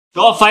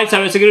Top 5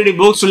 cybersecurity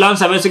books to learn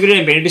cybersecurity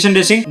and penetration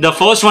testing. The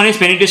first one is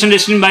Penetration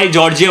Testing by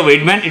Georgia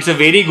Weidman. It's a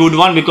very good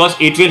one because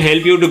it will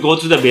help you to go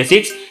through the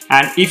basics.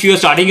 And if you are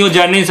starting your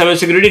journey in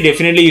cybersecurity,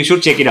 definitely you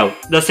should check it out.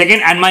 The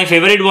second and my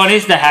favorite one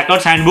is the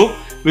Hacker's Handbook,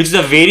 which is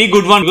a very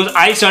good one because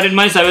I started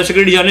my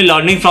cybersecurity journey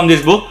learning from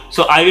this book.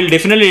 So I will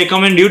definitely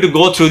recommend you to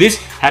go through this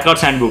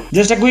Hacker's Handbook.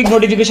 Just a quick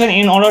notification: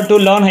 in order to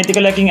learn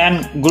ethical hacking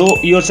and grow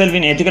yourself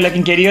in ethical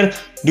hacking career,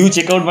 do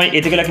check out my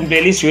ethical hacking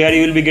playlist where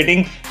you will be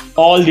getting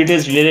all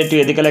details related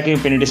to ethical hacking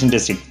and penetration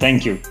testing.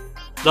 Thank you.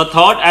 The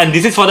third, and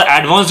this is for the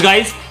advanced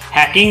guys,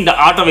 Hacking the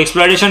Art of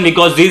Exploitation,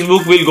 because this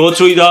book will go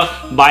through the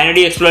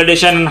binary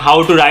exploitation and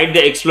how to write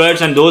the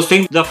exploits and those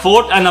things. The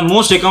fourth and the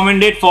most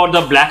recommended for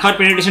the black hat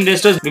penetration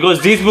testers,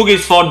 because this book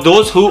is for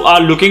those who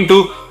are looking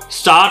to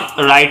start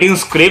writing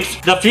scripts.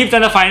 The fifth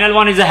and the final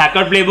one is the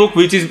Hacker Playbook,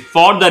 which is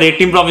for the red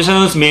team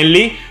professionals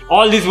mainly.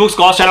 All these books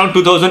cost around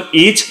 2000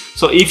 each.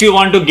 So if you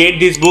want to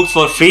get these books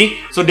for free,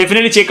 so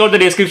definitely check out the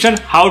description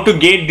how to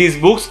get these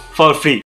books for free.